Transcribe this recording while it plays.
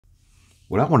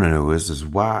What I want to know is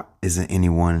why isn't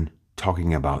anyone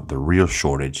talking about the real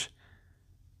shortage?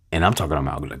 And I'm talking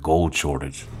about the gold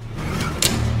shortage.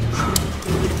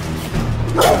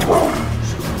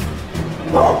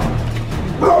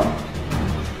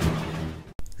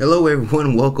 Hello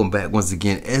everyone, welcome back once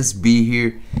again. SB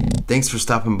here. Thanks for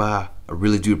stopping by. I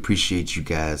really do appreciate you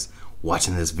guys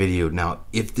watching this video. Now,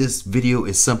 if this video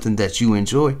is something that you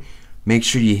enjoy, make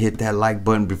sure you hit that like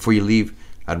button before you leave.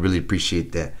 I'd really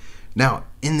appreciate that. Now,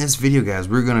 in this video, guys,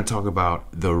 we're going to talk about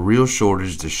the real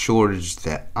shortage, the shortage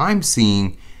that I'm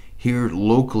seeing here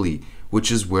locally, which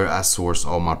is where I source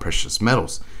all my precious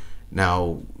metals.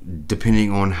 Now,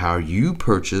 depending on how you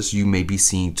purchase, you may be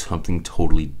seeing something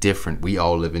totally different. We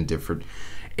all live in different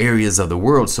areas of the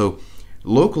world. So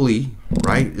locally,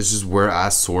 right, this is where I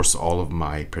source all of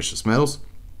my precious metals.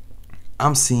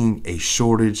 I'm seeing a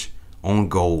shortage on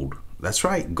gold. That's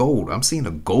right, gold. I'm seeing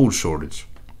a gold shortage.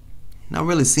 Not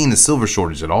really seeing a silver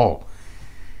shortage at all.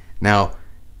 Now,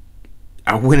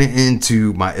 I went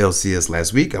into my LCS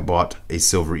last week. I bought a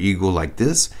silver eagle like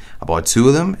this. I bought 2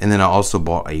 of them, and then I also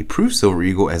bought a proof silver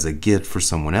eagle as a gift for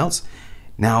someone else.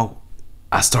 Now,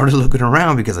 I started looking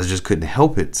around because I just couldn't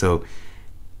help it. So,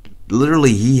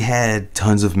 literally, he had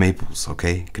tons of maples,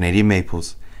 okay? Canadian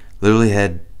maples. Literally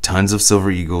had tons of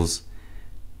silver eagles,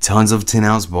 tons of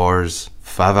 10-ounce bars,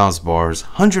 5-ounce bars,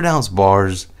 100-ounce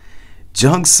bars,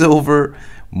 junk silver,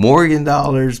 Morgan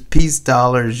dollars, peace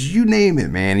dollars, you name it,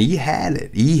 man. He had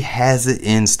it. He has it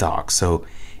in stock. So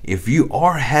if you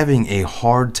are having a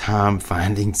hard time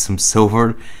finding some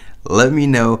silver, let me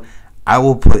know. I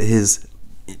will put his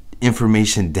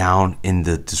information down in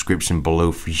the description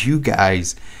below for you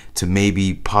guys to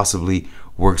maybe possibly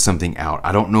work something out.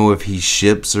 I don't know if he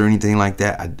ships or anything like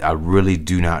that. I really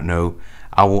do not know.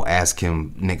 I will ask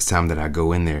him next time that I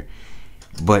go in there.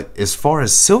 But as far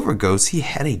as silver goes, he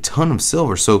had a ton of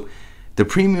silver. So the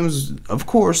premiums, of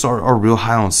course, are real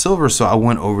high on silver. So I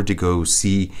went over to go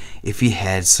see if he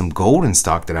had some gold in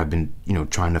stock that I've been,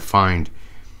 trying to find.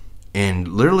 And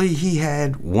literally he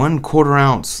had 1/4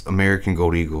 ounce American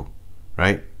Gold Eagle,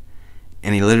 right?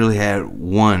 And he literally had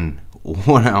one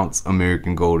ounce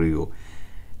American Gold Eagle.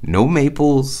 No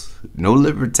maples, no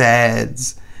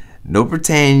Libertads, no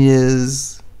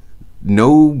Britannias,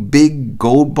 no big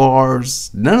gold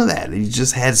bars, none of that. He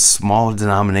just had small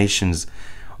denominations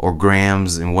or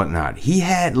grams and whatnot. He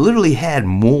literally had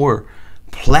more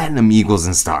platinum eagles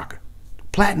in stock,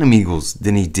 platinum eagles,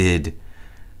 than he did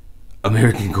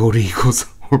American Gold Eagles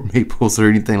or maples or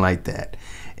anything like that.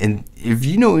 And if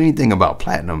you know anything about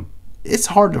platinum, it's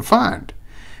hard to find.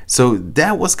 So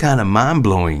that was kind of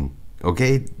mind-blowing.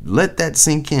 Okay, let that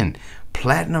sink in.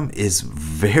 Platinum is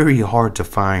very hard to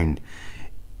find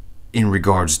in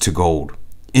regards to gold,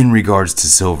 in regards to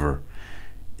silver.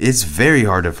 It's very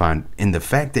hard to find. And the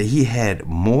fact that he had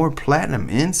more platinum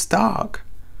in stock,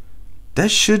 that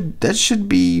should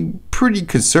be pretty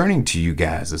concerning to you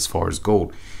guys as far as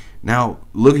gold. Now,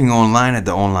 looking online at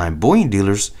the online bullion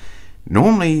dealers,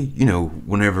 normally,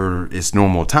 whenever it's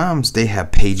normal times, they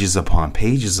have pages upon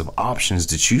pages of options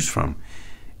to choose from.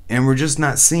 And we're just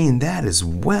not seeing that as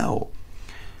well.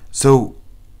 So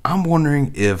I'm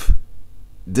wondering if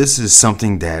this is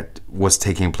something that was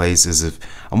taking place.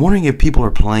 I'm wondering if people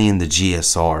are playing the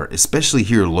GSR, especially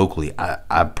here locally.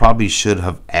 I probably should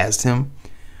have asked him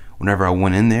whenever I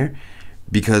went in there,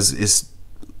 because it's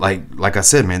like I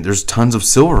said, man, there's tons of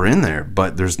silver in there,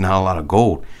 but there's not a lot of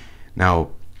gold. Now,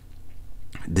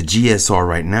 the GSR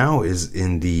right now is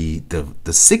in the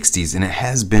 60s, and it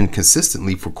has been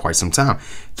consistently for quite some time.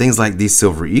 Things like these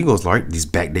silver eagles, like these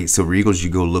backdate silver eagles, you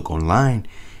go look online,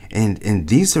 and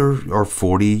these are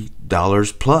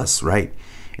 $40 plus, right?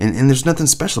 And there's nothing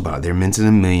special about it. They're minted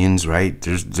in millions, right?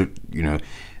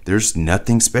 There's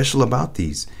nothing special about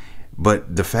these.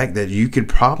 But the fact that you could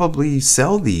probably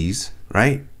sell these,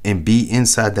 right, and be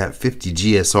inside that 50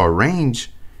 GSR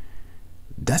range,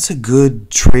 that's a good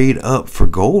trade up for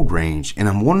gold range. And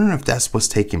I'm wondering if that's what's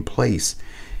taking place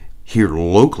here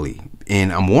locally.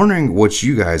 And I'm wondering what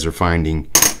you guys are finding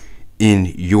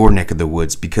in your neck of the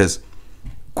woods, because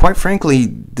quite frankly,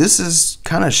 this is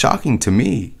kind of shocking to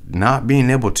me, not being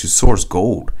able to source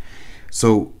gold.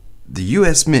 So the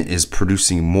US Mint is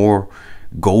producing more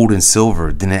gold and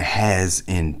silver than it has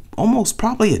in almost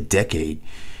probably a decade.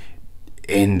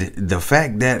 And the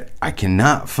fact that I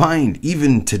cannot find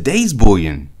even today's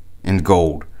bullion in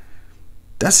gold,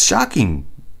 that's shocking.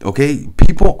 Okay,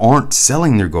 people aren't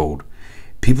selling their gold.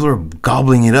 People are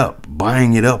gobbling it up,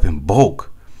 buying it up in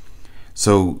bulk.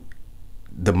 So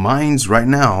the mines right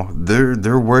now,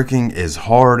 they're working as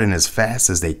hard and as fast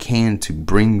as they can to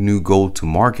bring new gold to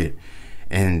market,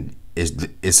 and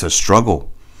it's a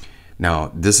struggle.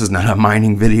 Now, this is not a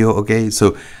mining video, okay?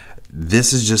 So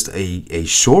this is just a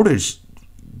shortage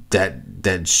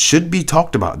that should be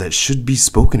talked about, that should be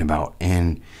spoken about.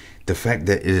 And the fact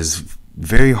that it is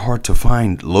very hard to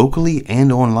find locally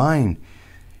and online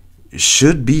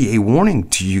should be a warning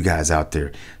to you guys out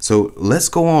there. So let's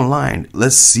go online.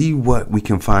 Let's see what we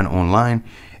can find online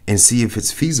and see if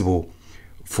it's feasible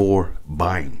for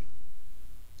buying.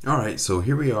 All right, so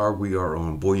here we are. We are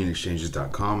on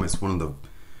bullionexchanges.com. It's one of the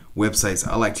websites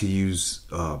I like to use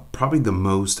probably the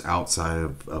most outside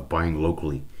of buying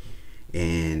locally.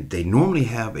 And they normally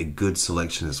have a good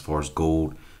selection as far as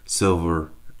gold,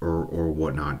 silver, or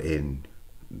whatnot. And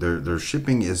their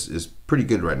shipping is pretty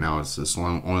good right now. It's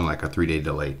only like a 3-day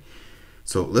delay.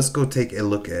 So let's go take a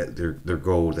look at their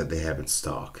gold that they have in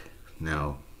stock.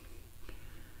 Now,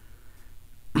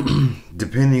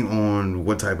 depending on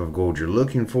what type of gold you're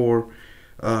looking for,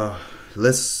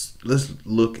 let's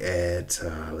look at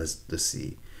let's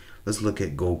see. Let's look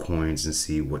at gold coins and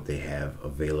see what they have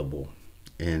available.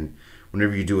 And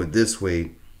whenever you do it this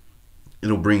way,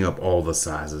 it'll bring up all the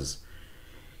sizes.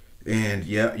 And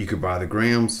yeah, you could buy the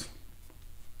grams,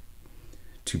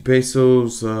 2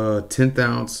 pesos, 10th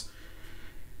ounce.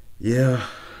 Yeah,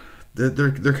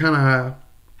 they're kind of high,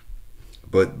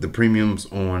 but the premiums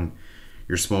on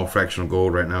your small fractional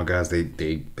gold right now, guys,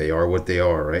 they are what they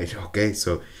are, right? Okay,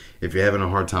 so if you're having a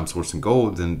hard time sourcing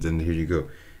gold, then here you go.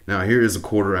 Now here is a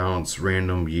 1/4 ounce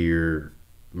random year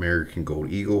American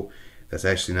Gold Eagle. That's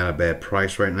actually not a bad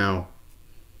price right now.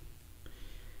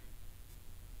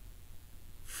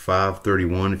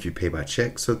 $5.31 if you pay by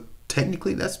check. So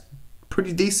technically that's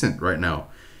pretty decent right now.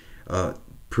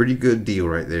 Pretty good deal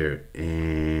right there.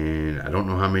 And I don't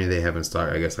know how many they have in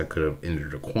stock. I guess I could have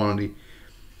entered a quantity,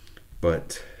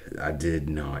 but I did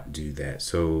not do that.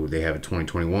 So they have a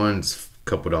 2021. It's a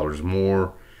couple dollars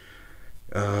more.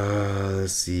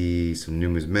 Let's see, some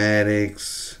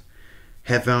numismatics.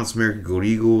 1/2 ounce American Gold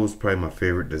Eagle is probably my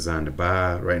favorite design to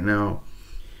buy right now.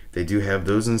 They do have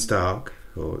those in stock.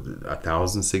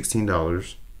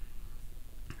 $1,016.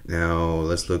 Now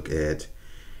let's look at,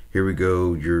 here we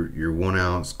go, your 1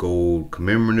 ounce gold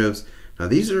commemoratives. Now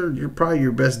these are probably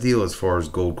your best deal as far as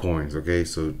gold coins. Okay,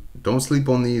 so don't sleep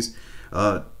on these.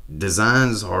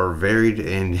 Designs are varied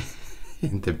and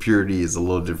the purity is a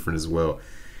little different as well.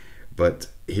 But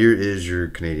here is your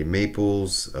Canadian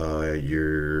Maples,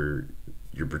 your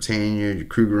Britannia, your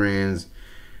Krugerrands.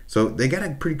 So they got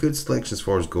a pretty good selection as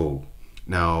far as gold.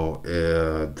 Now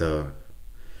the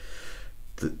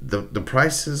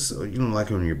prices, you know,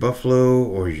 like on your Buffalo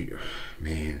or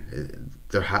man,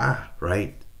 they're high,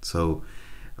 right? So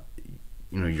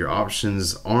you know your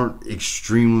options aren't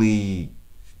extremely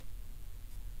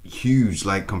huge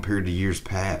like compared to years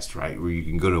past, right? Where you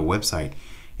can go to a website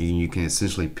and you can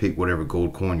essentially pick whatever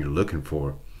gold coin you're looking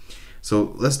for.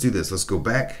 So let's do this. Let's go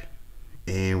back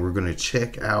and we're gonna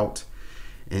check out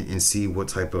and see what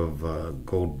type of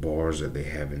gold bars that they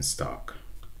have in stock.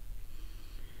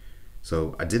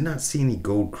 So I did not see any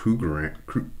gold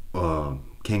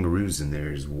kangaroos in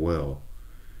there as well.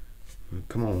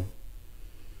 Come on,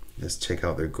 let's check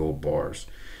out their gold bars.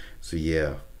 So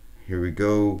yeah, here we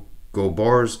go. Gold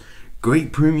bars,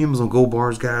 great premiums on gold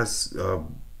bars, guys.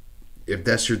 If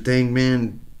that's your thing,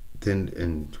 man, then,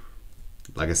 and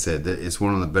like I said, it's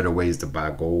one of the better ways to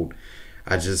buy gold.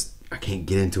 I can't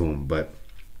get into them, but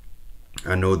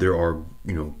I know there are,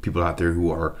 you know, people out there who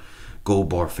are gold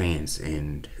bar fans,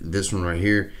 and this one right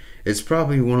here, it's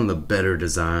probably one of the better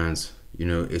designs. You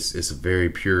know, it's a very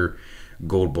pure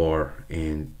gold bar,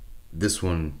 and this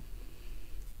one,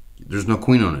 there's no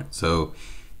queen on it, so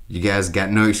you guys got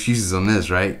no excuses on this,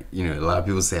 right? You know, a lot of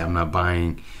people say I'm not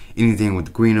buying anything with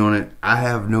the queen on it. I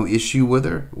have no issue with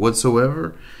her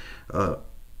whatsoever.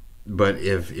 But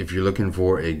if you're looking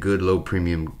for a good low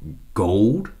premium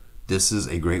gold, this is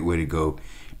a great way to go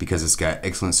because it's got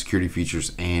excellent security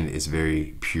features and it's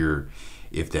very pure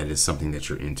if that is something that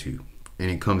you're into. And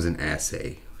it comes in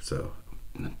assay, so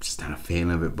I'm just not a fan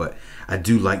of it, but I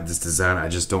do like this design. I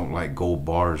just don't like gold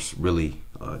bars really.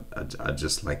 I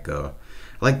just like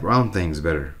round things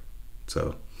better.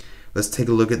 So let's take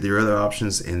a look at the other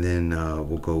options and then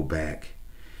we'll go back.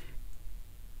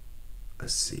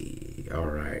 Let's see. All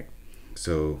right,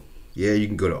 so yeah, you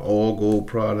can go to all gold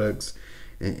products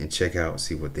and check out,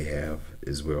 see what they have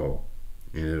as well,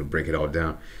 and it'll break it all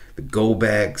down. The gold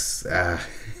backs, I'm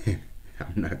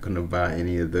not gonna buy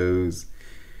any of those,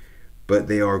 but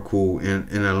they are cool. And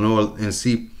I know, and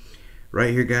see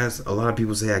right here, guys, a lot of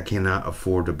people say I cannot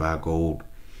afford to buy gold,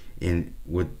 and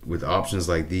with options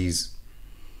like these,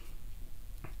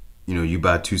 you know, you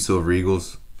buy 2 silver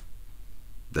eagles,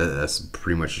 that's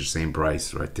pretty much the same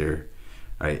price right there.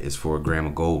 all right, is for a gram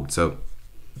of gold. So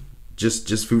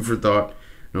just food for thought.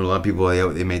 I know a lot of people,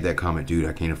 they made that comment, dude,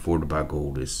 I can't afford to buy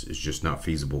gold. It's just not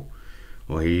feasible.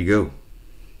 Well, here you go.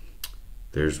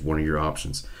 There's one of your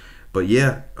options. But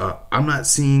yeah, I'm not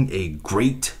seeing a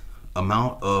great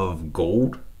amount of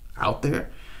gold out there.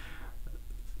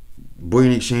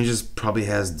 Bullion Exchanges probably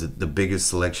has the biggest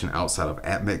selection outside of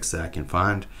APMEX that I can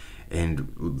find,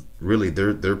 and really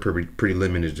they're pretty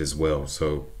limited as well.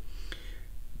 So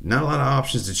not a lot of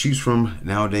options to choose from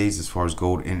nowadays as far as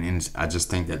gold, and I just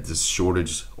think that this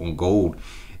shortage on gold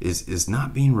is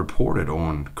not being reported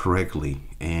on correctly,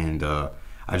 and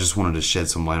I just wanted to shed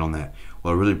some light on that.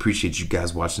 Well, I really appreciate you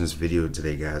guys watching this video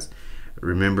today, guys.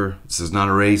 Remember, this is not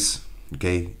a race,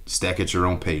 okay? Stack at your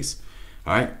own pace.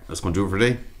 All right, that's gonna do it for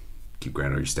today. Keep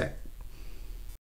grinding your stack.